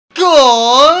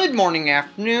morning,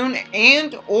 afternoon,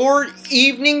 and or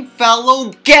evening,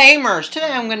 fellow gamers. Today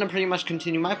I'm going to pretty much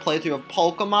continue my playthrough of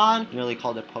Pokemon. Nearly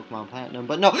called it Pokemon Platinum,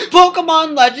 but no,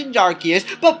 Pokemon Legends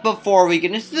Arceus. But before we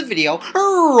get into the video,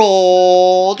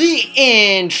 roll the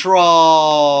intro.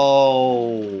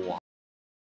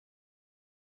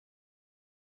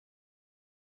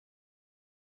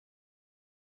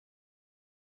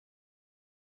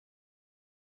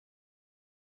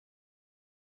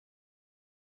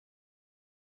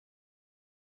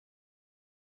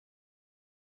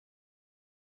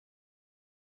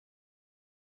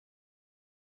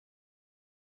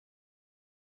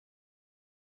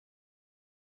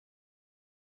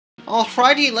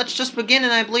 Alrighty, let's just begin,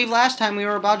 and I believe last time we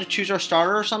were about to choose our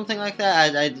starter or something like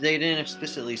that. They didn't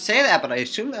explicitly say that, but I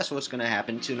assume that's what's going to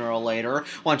happen sooner or later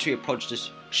once we approach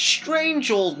this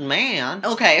strange old man.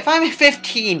 Okay, if I'm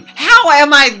 15, how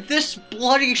am I this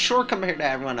bloody short compared to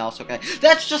everyone else, okay?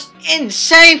 That's just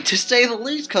insane to say the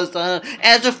least, because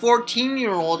as a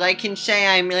 14-year-old, I can say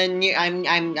I'm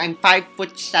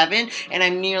 5'7", and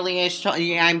I'm nearly as tall,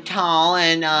 I'm tall,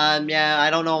 and yeah, I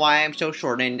don't know why I'm so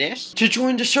short in this. To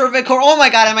join the survey corps, oh my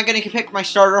god, am I gonna pick my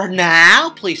starter now?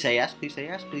 Please say yes, please say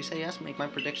yes, please say yes, make my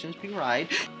predictions be right.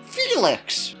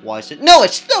 Felix! Was it? No,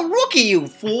 it's the rookie, you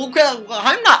fool!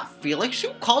 I'm not Felix. Who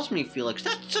calls me Felix?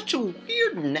 That's such a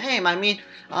weird name. I mean,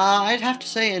 I'd have to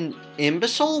say an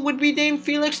imbecile would be named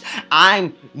Felix.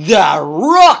 I'm the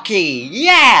rookie!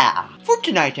 Yeah! For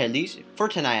tonight at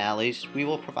least, we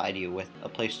will provide you with a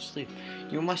place to sleep.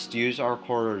 You must use our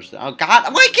quarters. Oh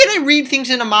god, why can't I read things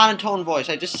in a monotone voice?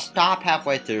 I just stop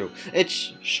halfway through.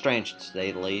 It's strange to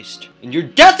say the least. And your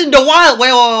death in the wild!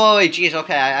 Wait, jeez,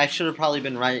 okay, I should have probably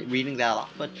been reading that a lot,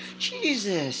 but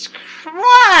Jesus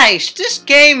Christ, this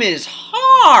game is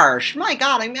harsh! My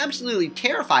god, I'm absolutely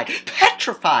terrified,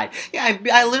 petrified. Yeah,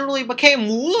 I literally became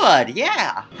wood,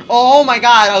 yeah. Oh my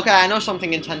god, okay, I know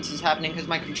something intense is happening because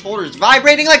my controller is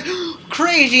vibrating like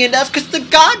crazy, and that's because the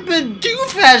God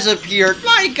Bidoof has appeared.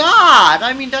 My god,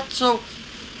 I mean, that's so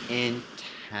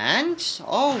intense.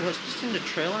 Oh, was this in the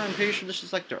trailer? I'm pretty sure this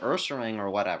is like the Ursa ring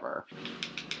or whatever.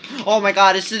 Oh my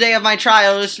god, it's the day of my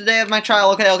trial. It's the day of my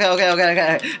trial. Okay.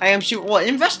 I am super. Well,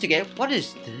 investigate. What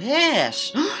is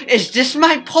this? Is this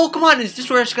my Pokemon? Is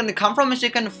this where it's going to come from? Is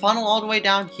it going to funnel all the way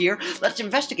down here? Let's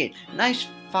investigate. Nice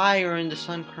fire in the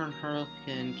sun current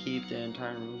can keep the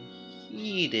entire room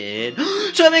heated.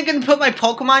 So am I going to put my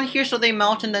Pokemon here so they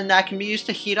melt and then that can be used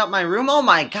to heat up my room? Oh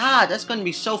my god, that's going to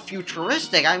be so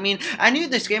futuristic. I mean, I knew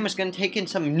this game was going to take in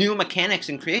some new mechanics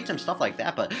and create some stuff like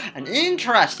that, but an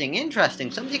interesting,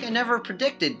 something I never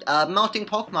predicted, melting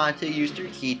Pokemon to use their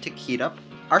heat to heat up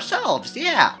ourselves,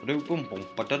 yeah. Oh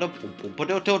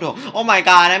my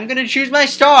god, I'm gonna choose my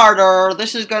starter.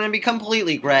 This is gonna be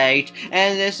completely great,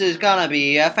 and this is gonna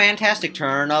be a fantastic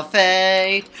turn of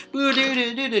fate.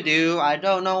 I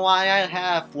don't know why I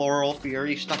have Floral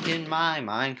Fury stuck in my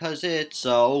mind, cause it's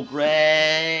so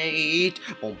great.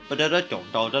 Without a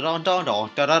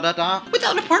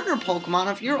partner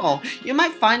Pokemon of your own, you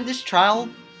might find this trial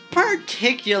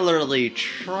particularly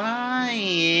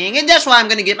trying, and that's why I'm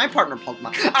gonna get my partner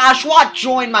Pokemon. Ashwat,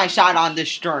 join my side on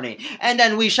this journey, and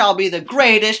then we shall be the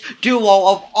greatest duo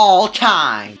of all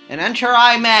time. And enter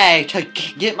I may to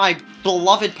get my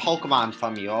beloved Pokemon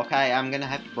from you, okay? I'm gonna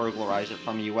have to burglarize it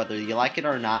from you, whether you like it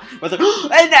or not. Whether an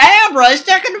Abra, is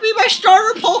that gonna be my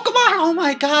starter Pokemon? Oh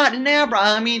my god, an Abra.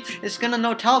 I mean, it's gonna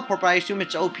know teleport, but I assume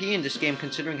it's OP in this game,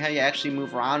 considering how you actually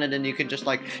move around, and then you can just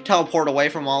like teleport away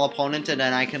from all opponents, and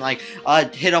then I can like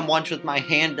hit them once with my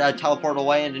hand, teleport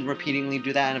away, and then repeatedly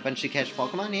do that, and eventually catch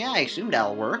Pokemon. Yeah, I assume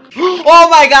that'll work. Oh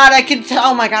my god, I can tell.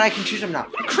 Oh my god, I can choose them now.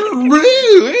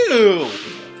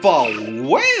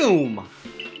 Boom!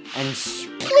 And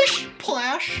splish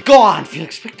splash. Go on,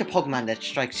 Felix, pick the Pokemon that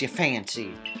strikes you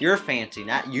fancy. You're fancy,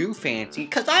 not you fancy,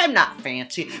 because I'm not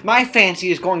fancy. My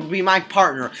fancy is going to be my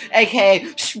partner, aka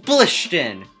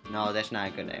Splishton. No, that's not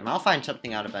a good name. I'll find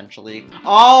something out eventually.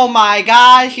 Oh my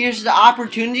god, here's the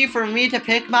opportunity for me to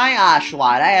pick my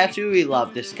Oshawott. I absolutely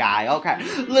love this guy. Okay,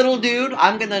 little dude,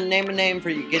 I'm gonna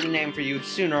get a name for you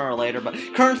sooner or later, but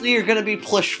currently you're gonna be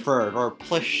Plishford, or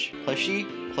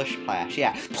Plishy? Plishplash,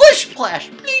 yeah. Plishplash!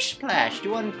 Plishplash! Do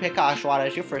you want to pick Oshawott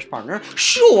as your first partner?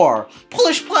 Sure!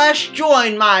 Plishplash,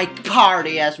 join my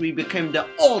party as we become the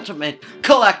ultimate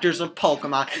collectors of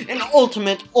Pokemon and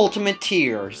ultimate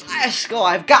tiers. Let's go,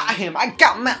 I've got him. I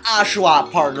got my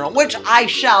Oshawott partner, which I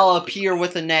shall appear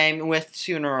with a name with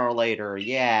sooner or later,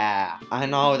 yeah. I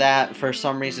know that for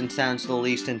some reason sounds the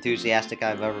least enthusiastic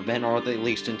I've ever been, or the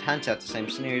least intense at the same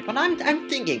scenario, but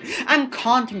I'm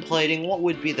contemplating what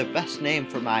would be the best name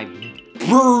for my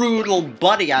brutal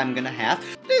buddy I'm gonna have.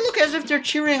 They look as if they're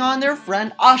cheering on their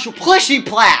friend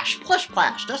Plishy-Plash.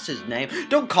 Plish-Plash, that's his name.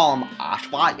 Don't call him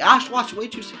Oshawott. Oshawott's way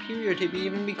too superior to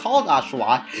even be called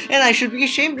Oshawott, and I should be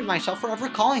ashamed of myself for ever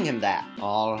calling him that.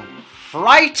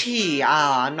 Alrighty.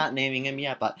 I'm not naming him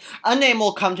yet, but a name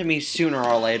will come to me sooner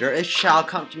or later. It shall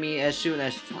come to me as soon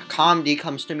as comedy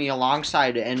comes to me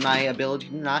alongside it, and my ability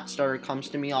to not stutter comes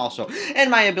to me also, and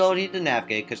my ability to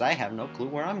navigate, because I have no clue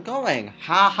where I'm going.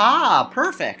 Ha,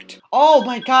 perfect. Oh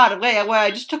my god, wait,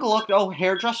 I just took a look. Oh,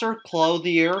 hairdresser,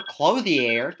 clothier,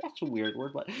 that's a weird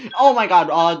word, but oh my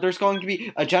god, there's going to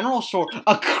be a general store,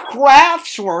 a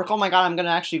crafts work. Oh my god, I'm gonna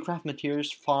actually craft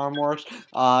materials, farm works,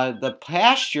 the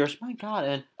pastures, my god,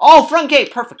 and oh, front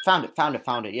gate, perfect, found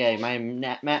it, yay, my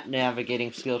map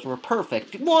navigating skills were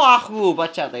perfect. Wahoo,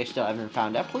 but they still haven't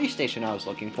found that police station I was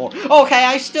looking for. Okay,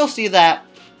 I still see that.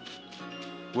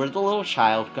 Where'd the little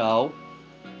child go?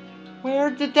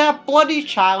 Where did that bloody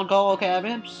child go? Okay, I've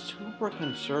been super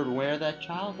concerned where that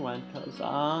child went, because,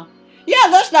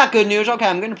 yeah, that's not good news. Okay,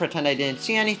 I'm gonna pretend I didn't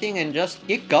see anything and just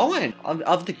get going.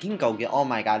 Of the Ginkgo Guild. Oh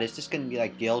my god, is this gonna be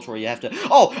like guilds where you have to,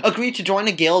 oh, agree to join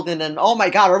a guild and then, oh my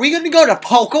god, are we gonna go to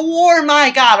Poke War? My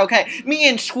god, okay. Me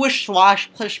and Swish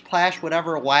Swash, Plish Plash,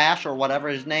 whatever Wash or whatever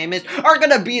his name is, are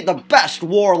gonna be the best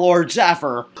warlords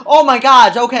ever. Oh my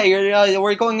god, okay,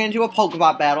 we're going into a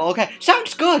Pokeball battle. Okay,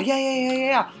 sounds good.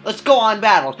 Yeah. Let's go on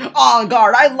battles. On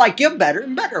guard, I like you better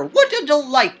and better. What a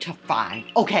delight to find.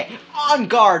 Okay, on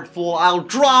guard, fool. I'll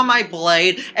draw my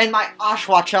blade, and my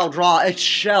Oshawott shall draw its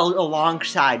shell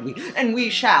alongside me, and we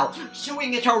shall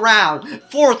swing it around,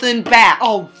 forth and back.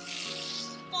 Oh,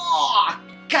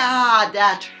 god,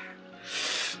 that...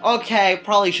 Okay,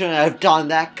 probably shouldn't have done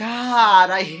that. God,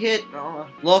 I hit...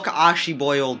 Look, Ashi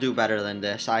Boy will do better than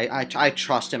this. I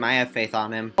trust him. I have faith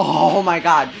on him. Oh my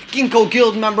god. Ginkgo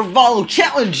Guild member Volu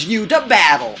challenge you to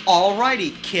battle.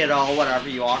 Alrighty, kiddo, whatever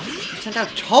you are. Send out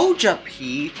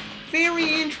Togepi.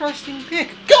 Very interesting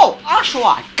pick. Go,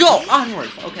 Oshawott, go,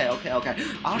 onwards. Okay.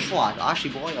 Oshawott, Ashi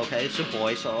Boy, okay, it's a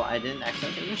boy, so I didn't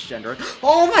accidentally misgender it.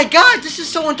 Oh my god, this is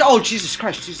so oh, Jesus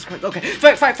Christ, okay.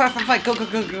 Fight, go.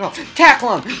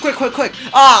 Tackle him, quick.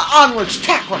 Onwards,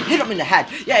 tackle him, hit him in the head.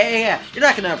 Yeah. You're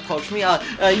not gonna approach me,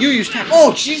 you use tackle.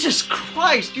 Oh, Jesus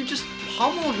Christ, you just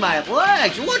pummeled my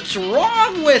legs. What's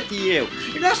wrong with you?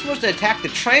 You're not supposed to attack the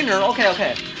trainer.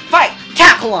 Okay. Fight,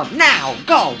 tackle him, now,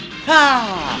 go.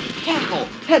 Tackle,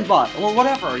 headbutt, or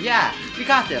whatever, yeah, you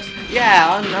got this.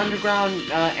 Yeah,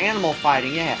 underground, animal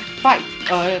fighting, yeah. Fight,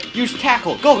 use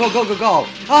tackle, go.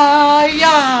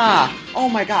 Yeah! Oh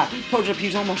my god,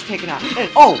 Togepi's almost taken out. And,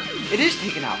 oh, it is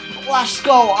taken out. Let's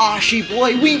go, Ashi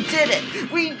Boy, we did it!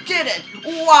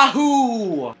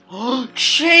 Wahoo!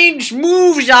 Change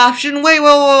moves option,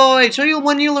 wait. So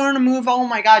when you learn a move, oh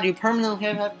my god, you permanently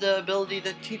have the ability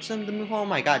to teach them to move. Oh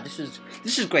my god, this is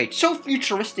great. So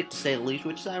futuristic to say the least,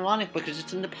 which is ironic because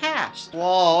it's in the past.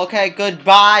 Whoa, okay,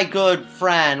 goodbye, good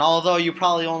friend. Although you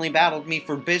probably only battled me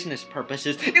for business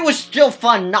purposes, it was still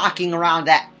fun knocking around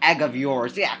that egg of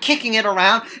yours. Yeah, kicking it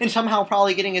around and somehow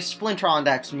probably getting a splinter on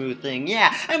that smooth thing.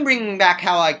 Yeah, I'm bringing back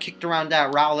how I kicked around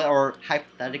that Rowlet, or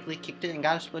hypothetically kicked it and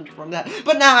got a splinter from that.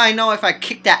 But now I know if I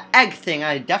kick that egg thing,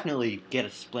 I definitely get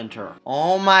a splinter.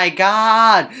 Oh my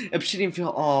god! Obsidian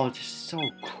Field, oh, this is so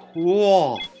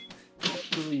cool.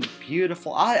 Absolutely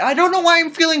beautiful. I don't know why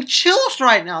I'm feeling chills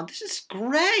right now. This is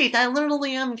great. I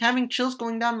literally am having chills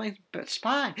going down my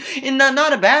spine. In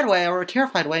not a bad way or a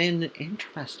terrified way, in an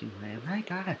interesting way. My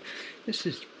god, this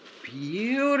is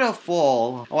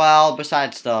beautiful. Well,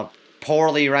 besides the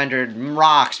poorly rendered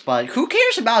rocks, but who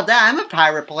cares about that? I'm a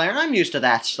pirate player, I'm used to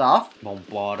that stuff. I'm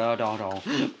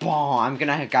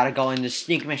gotta go in the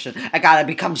sneak mission. I gotta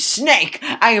become Snake.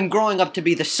 I am growing up to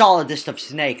be the solidest of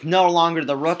Snake, no longer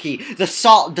the rookie. The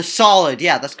solid.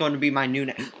 Yeah, that's going to be my new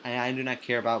name. I do not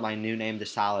care about my new name, the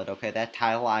Solid. Okay, that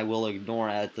title I will ignore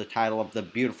as the title of the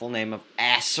beautiful name of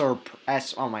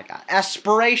oh my god,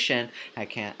 Aspiration. I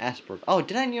can't Asperger. Oh,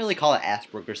 did I nearly call it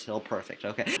Asperger's Hill? Perfect.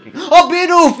 Okay. Oh,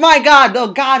 Bidoof, my god, the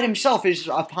god himself is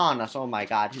upon us. Oh my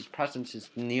god, his presence is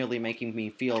nearly making me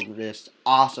feel this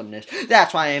awesomeness.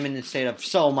 That's why I am in a state of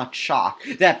so much shock.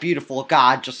 That beautiful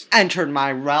god just entered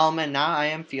my realm, and now I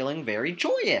am feeling very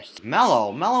joyous.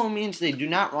 Mellow means they do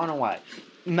not run away.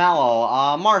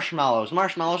 mellow, marshmallows.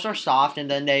 Marshmallows are soft, and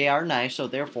then they are nice, so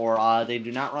therefore, they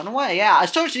do not run away. Yeah,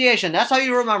 association, that's how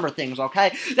you remember things,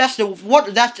 okay? That's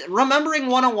remembering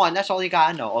 101, that's all you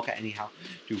gotta know. Okay, anyhow.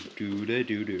 Oh,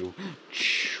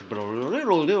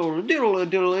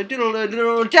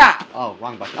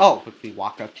 wrong button. Oh, quickly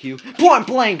walk up to you. Point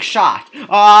blank shot.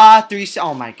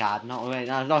 Oh my god. No, wait,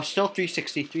 no, still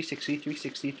 360, 360,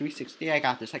 360, 360. I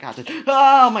got this.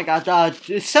 Oh my god.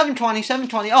 720,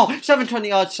 720. Oh,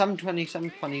 720,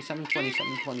 720, 720, 720,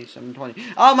 720,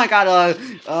 720. Oh my god.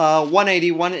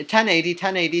 180, 1080,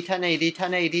 1080, 1080,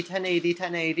 1080, 1080,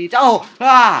 1080. Oh,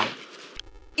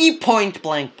 point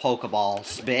blank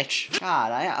Pokeballs, bitch.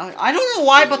 God, I don't know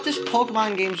why, but this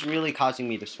Pokemon game's really causing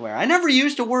me to swear. I never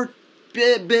used the word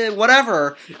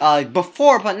whatever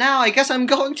before, but now I guess I'm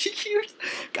going to use.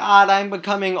 God, I'm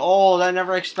becoming old. I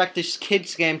never expect this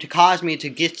kids game to cause me to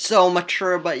get so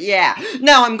mature, but yeah,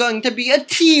 now I'm going to be a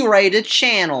T-rated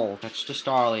channel. That's just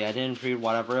Starly. I didn't read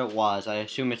whatever it was. I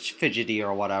assume it's fidgety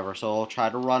or whatever, so I'll try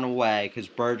to run away because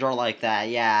birds are like that.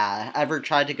 Yeah, ever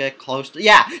tried to get close to?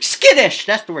 Yeah, skittish.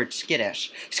 That's the word,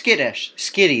 skittish. Skittish,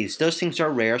 skitties. Those things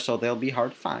are rare, so they'll be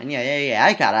hard to find. Yeah.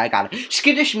 I got it.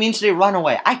 Skittish means they run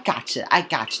away. I gotcha. I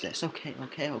got this. Okay.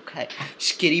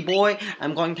 Skitty boy,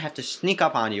 I'm going to have to sneak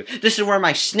up on you. This is where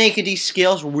my snakety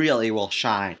skills really will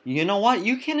shine. You know what?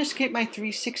 You can't escape my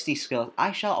 360 skills.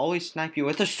 I shall always snipe you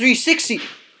with a 360.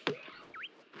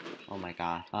 Oh my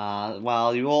god.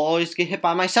 Well, you will always get hit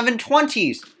by my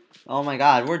 720s. Oh my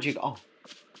god, where'd you go? Oh.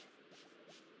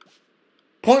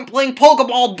 Point blank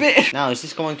Pokeball, bitch! Now, is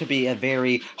this going to be a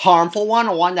very harmful one,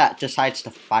 or one that decides to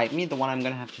fight me? The one I'm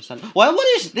gonna have to send. Well, what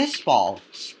is this ball?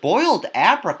 Spoiled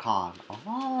Apricot.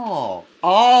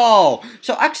 Oh,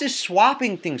 so X is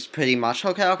swapping things pretty much.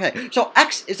 Okay. So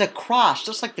X is a cross,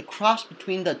 just like the cross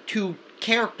between the two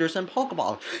characters in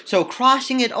Pokeball. So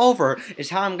crossing it over is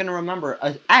how I'm gonna remember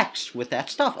an X with that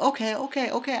stuff. Okay.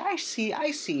 I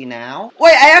see now.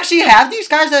 Wait, I actually have these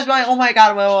guys as my. Oh my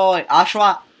god! Wait.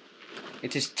 Ashwa.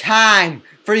 It is time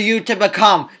for you to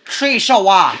become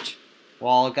Trishawat.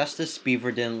 Well, I guess this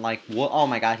beaver didn't like what? Oh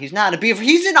my god, he's not a beaver.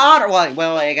 He's an otter. Wait,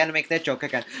 I gotta make that joke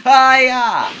again.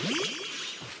 Yeah.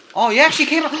 Oh, you actually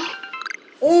came up.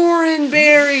 Orange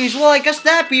berries. Well, I guess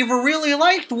that beaver really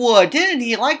liked wood, didn't he?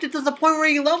 He liked it to the point where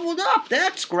he leveled up.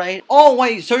 That's great. Oh,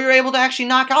 wait, so you're able to actually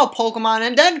knock out Pokemon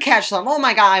and then catch them. Oh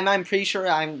my god, I'm pretty sure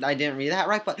I didn't read that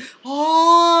right, but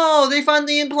oh, they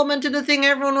finally implemented the thing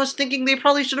everyone was thinking they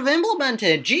probably should have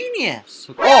implemented. Genius.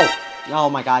 Oh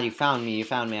my god, you found me.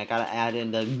 I gotta add in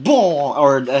the boom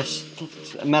or the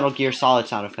Metal Gear Solid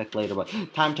sound effect later, but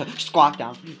time to squawk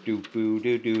down. Do.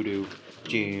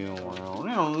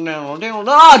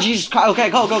 Oh, Jesus Christ.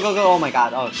 Okay, go. Oh my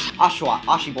god. Oh,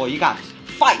 Ashi boy, you got this.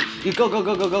 Fight! You go.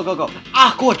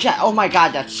 Aqua Jet. Oh my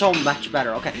god, that's so much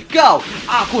better. Okay, go!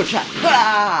 Aqua Jet.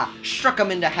 Struck him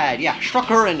in the head. Yeah, struck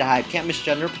her in the head. Can't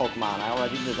misgender Pokemon. I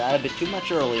already did that a bit too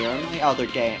much earlier in my other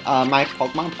game. My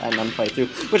Pokemon Platinum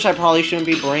playthrough, which I probably shouldn't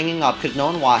be bringing up because no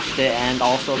one watched it, and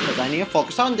also because I need to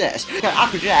focus on this. Okay,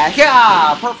 Aqua Jet.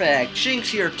 Yeah, perfect. Shinx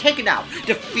here. Take it out.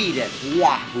 Defeat it.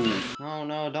 Wahoo. Oh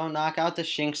no, don't knock out the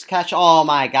Shinx. Catch. Oh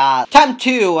my god. Time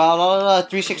 2.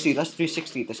 360. Let's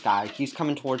 360 this guy. He's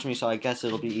coming towards me, so I guess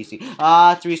it'll be easy.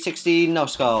 360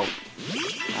 Noscope.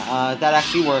 That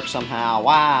actually works somehow.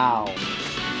 Wow.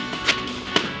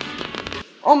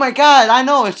 Oh my god, I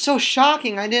know, it's so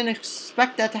shocking. I didn't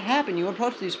expect that to happen. You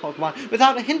approach these Pokemon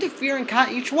without a hint of fear and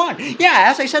caught each one. Yeah,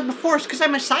 as I said before, it's because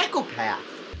I'm a psychopath.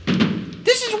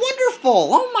 This is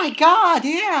wonderful! Oh my god,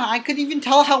 yeah, I could even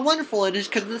tell how wonderful it is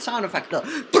because of the sound effect, the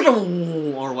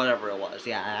or whatever it was.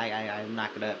 Yeah, I'm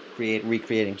not gonna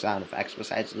recreating sound effects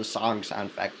besides the song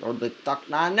sound effects or the duck.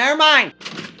 Nah, never mind!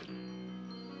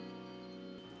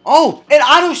 Oh, it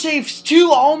autosaves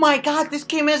too! Oh my god, this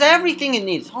game has everything it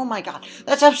needs! Oh my god,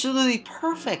 that's absolutely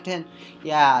perfect! And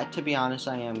yeah, to be honest,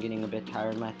 I am getting a bit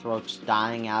tired. My throat's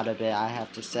dying out a bit, I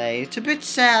have to say. It's a bit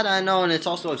sad, I know, and it's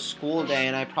also a school day,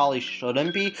 and I probably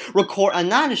shouldn't be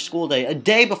not a school day, a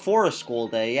day before a school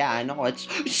day. Yeah, I know, it's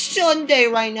Sunday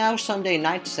right now, Sunday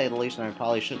night to say the least, and I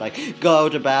probably should, like, go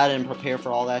to bed and prepare for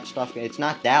all that stuff. It's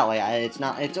not that late,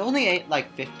 it's only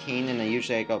 8:15, and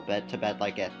usually I go to bed,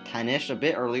 like, at 10-ish, a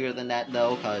bit earlier than that,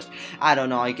 though, because, I don't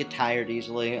know, I get tired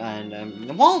easily,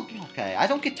 and, well, okay, I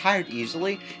don't get tired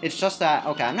easily, it's just that,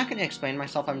 okay, I'm not going to explain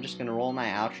myself, I'm just going to roll my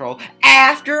outro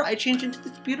after I change into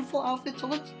this beautiful outfit, so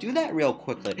let's do that real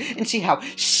quickly, and see how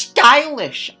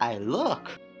stylish I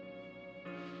look.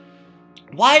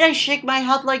 Why'd I shake my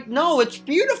head like, no, it's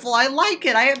beautiful, I like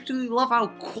it, I absolutely love how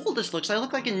cool this looks, I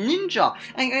look like a ninja,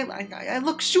 I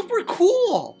look super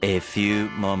cool. A few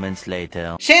moments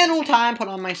later. Sandal time, put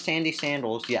on my sandy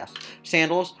sandals, yes.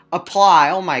 Sandals, apply,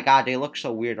 oh my god, they look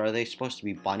so weird, are they supposed to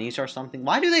be bunnies or something?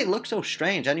 Why do they look so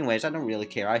strange? Anyways, I don't really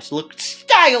care, I look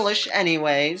stylish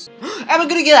anyways. Am I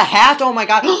gonna get a hat? Oh my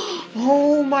god.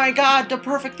 Oh my god, the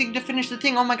perfect thing to finish the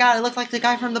thing. Oh my god, I look like the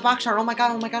guy from the box art. Oh my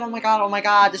god, oh my god, oh my god, oh my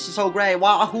god, this is so great.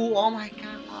 Wahoo, oh my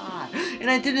god. And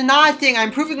I did a nod thing.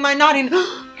 I'm proving my nodding.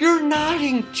 You're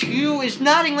nodding too. Is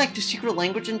nodding like the secret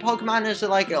language in Pokemon? Is it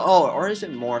like, oh, or is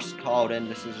it Morse code and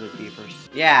this is a deeper...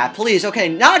 Yeah, please, okay,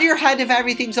 nod your head if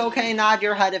everything's okay. Nod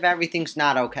your head if everything's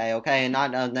not okay, okay?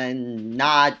 Then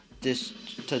nod this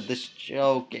to this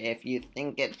joke if you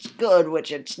think it's good,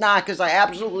 which it's not, because I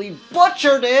absolutely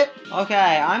butchered it.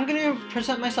 Okay, I'm gonna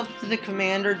present myself to the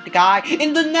commander, the guy,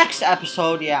 in the next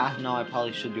episode. Yeah, no, I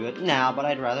probably should do it now, but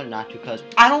I'd rather not to, because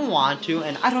I don't want to,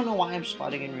 and I don't know why I'm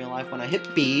squatting in real life when I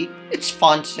hit B. It's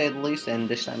fun, to say the least, and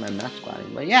this time I'm not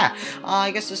squatting. But yeah,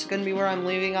 I guess this is gonna be where I'm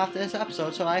leaving off this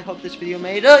episode, so I hope this video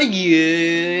made you,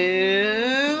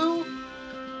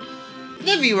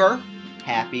 the viewer,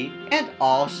 happy, and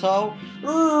also,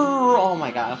 oh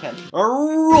my god, okay,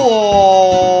 roll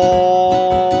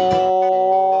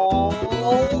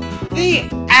the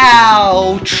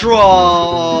outro!